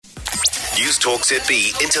News Talk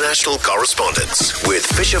ZB international correspondence with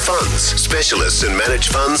Fisher Funds, specialists in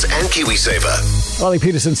managed funds and KiwiSaver. Ollie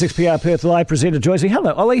Peterson, 6PR Perth Live presenter, joins me.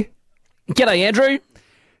 Hello, Ollie. G'day, Andrew.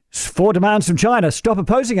 4 demands from China. Stop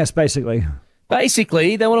opposing us, basically.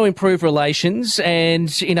 Basically, they want to improve relations,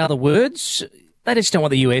 and in other words, they just don't want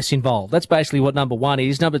the US involved. That's basically what number 1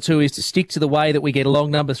 is. Number 2 is to stick to the way that we get along.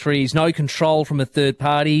 Number 3 is no control from a third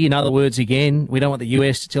party. In other words, again, we don't want the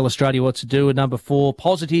US to tell Australia what to do. And number 4,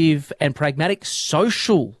 positive and pragmatic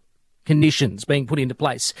social conditions being put into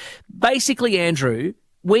place. Basically, Andrew,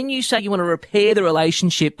 when you say you want to repair the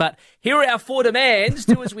relationship, but here are our 4 demands,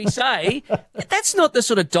 do as we say, that's not the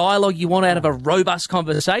sort of dialogue you want out of a robust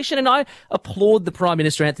conversation. And I applaud the Prime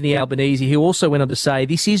Minister, Anthony Albanese, who also went on to say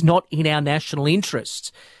this is not in our national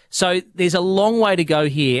interest. So there's a long way to go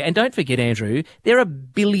here. And don't forget, Andrew, there are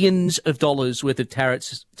billions of dollars worth of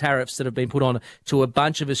tariffs that have been put on to a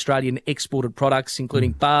bunch of Australian exported products,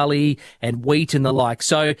 including barley and wheat and the like.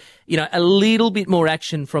 So, you know, a little bit more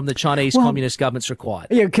action from the Chinese Communist government's required.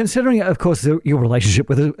 Yeah, considering, of course, your relationship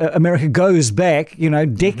with America goes back,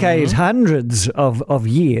 decades, hundreds of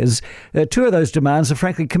years, 2 of those demands are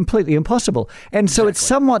frankly completely impossible. And so It's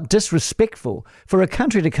somewhat disrespectful for a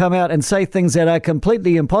country to come out and say things that are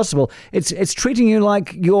completely impossible. It's treating you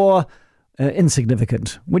like you're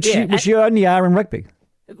insignificant, which you only are in rugby.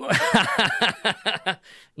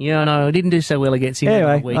 No, I didn't do so well against England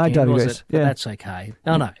on the weekend, I don't was agree. it? But that's okay.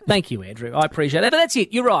 No. Thank you, Andrew. I appreciate that. But that's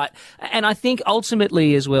it. You're right. And I think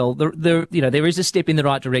ultimately as well, there is a step in the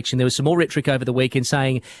right direction. There was some more rhetoric over the weekend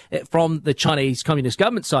saying from the Chinese Communist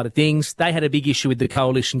government side of things, they had a big issue with the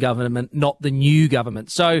coalition government, not the new government.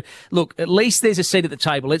 So, look, at least there's a seat at the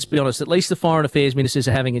table. Let's be honest. At least the foreign affairs ministers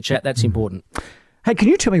are having a chat. That's important. Hey, can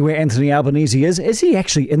you tell me where Anthony Albanese is? Is he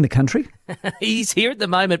actually in the country? He's here at the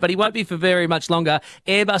moment, but he won't be for very much longer.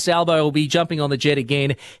 Airbus Albo will be jumping on the jet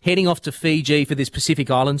again, heading off to Fiji for this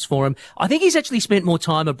Pacific Islands Forum. I think he's actually spent more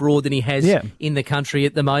time abroad than he has in the country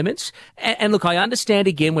at the moment. And look, I understand,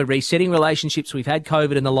 again, we're resetting relationships. We've had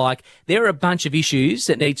COVID and the like. There are a bunch of issues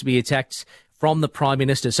that need to be attacked from the Prime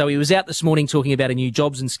Minister. So he was out this morning talking about a new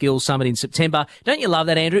Jobs and Skills Summit in September. Don't you love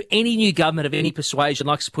that, Andrew? Any new government of any persuasion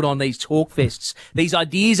likes to put on these talk fests, these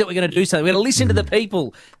ideas that we're going to do something. We're going to listen to the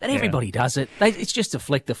people. Then everybody does it. It's just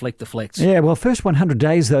deflect. Yeah, well, first 100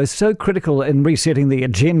 days, though, is so critical in resetting the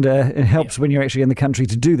agenda. It helps when you're actually in the country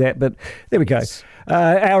to do that. But there we go.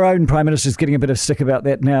 Our own Prime Minister is getting a bit of stick about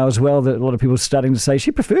that now as well, that a lot of people are starting to say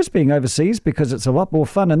she prefers being overseas because it's a lot more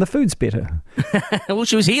fun and the food's better. Well,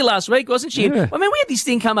 she was here last week, wasn't she? Yeah. I mean, we had this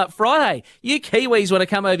thing come up Friday. You Kiwis want to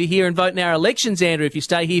come over here and vote in our elections, Andrew, if you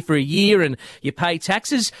stay here for a year and you pay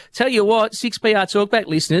taxes. Tell you what, 6PR Talkback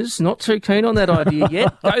listeners, not too keen on that idea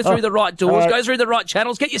yet. Go through the right doors, go through the right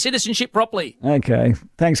channels, get your citizenship properly. Okay.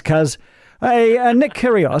 Thanks, cuz. Hey, Nick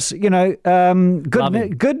Kyrgios,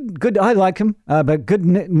 good. I like him, but good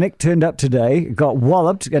Nick turned up today, got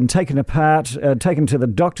walloped and taken apart, taken to the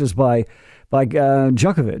doctors by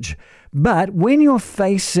Djokovic. But when you're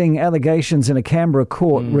facing allegations in a Canberra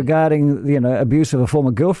court regarding, abuse of a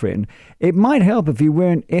former girlfriend, it might help if you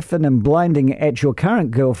weren't effing and blinding at your current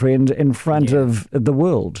girlfriend in front of the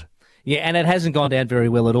world. Yeah, and it hasn't gone down very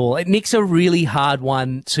well at all. Nick's a really hard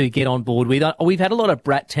one to get on board with. We've had a lot of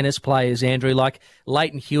brat tennis players, Andrew, like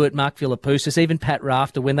Leighton Hewitt, Mark Philippoussis, even Pat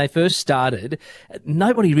Rafter. When they first started,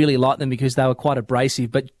 nobody really liked them because they were quite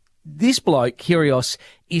abrasive. But this bloke, Kyrgios,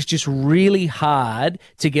 is just really hard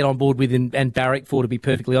to get on board with and barrack for, to be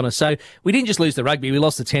perfectly honest. So we didn't just lose the rugby. We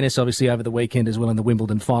lost the tennis, obviously, over the weekend as well in the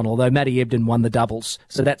Wimbledon final, although Matty Ebden won the doubles.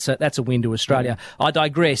 So that's a win to Australia. I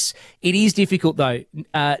digress. It is difficult, though.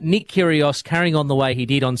 Nick Kyrgios carrying on the way he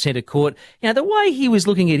did on centre court. The way he was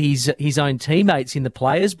looking at his own teammates in the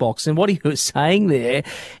players' box and what he was saying there,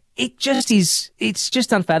 it's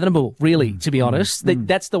just unfathomable, really, to be honest.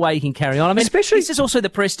 That's the way you can carry on. I mean, this is also the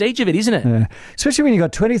prestige of it, isn't it? Yeah. Especially when you've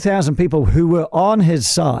got 20,000 people who were on his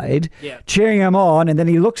side, cheering him on, and then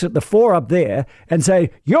he looks at the 4 up there and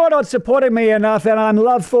say, "You're not supporting me enough and I'm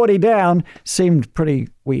love 40 down," seemed pretty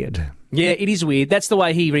weird. Yeah, it is weird. That's the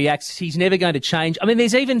way he reacts. He's never going to change. I mean,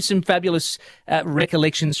 there's even some fabulous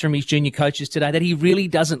recollections from his junior coaches today that he really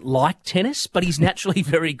doesn't like tennis, but he's naturally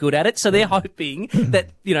very good at it. So they're hoping that,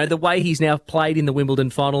 the way he's now played in the Wimbledon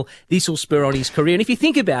final, this will spur on his career. And if you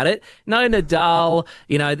think about it, no Nadal,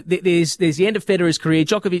 there's the end of Federer's career.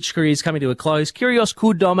 Djokovic's career is coming to a close. Kyrgios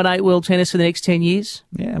could dominate world tennis for the next 10 years.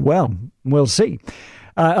 Yeah, well, we'll see.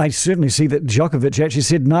 I certainly see that Djokovic actually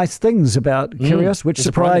said nice things about Kyrgios, which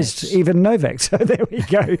surprised even Novak. So there we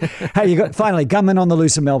go. Hey, you got finally gunmen on the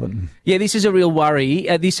loose in Melbourne. Yeah, this is a real worry.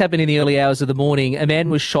 This happened in the early hours of the morning. A man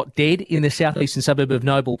was shot dead in the southeastern suburb of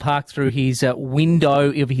Noble Park through his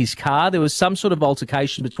window of his car. There was some sort of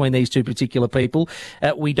altercation between these two particular people.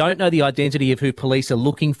 We don't know the identity of who police are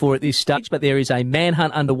looking for at this stage, but there is a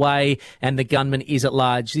manhunt underway and the gunman is at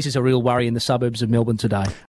large. This is a real worry in the suburbs of Melbourne today.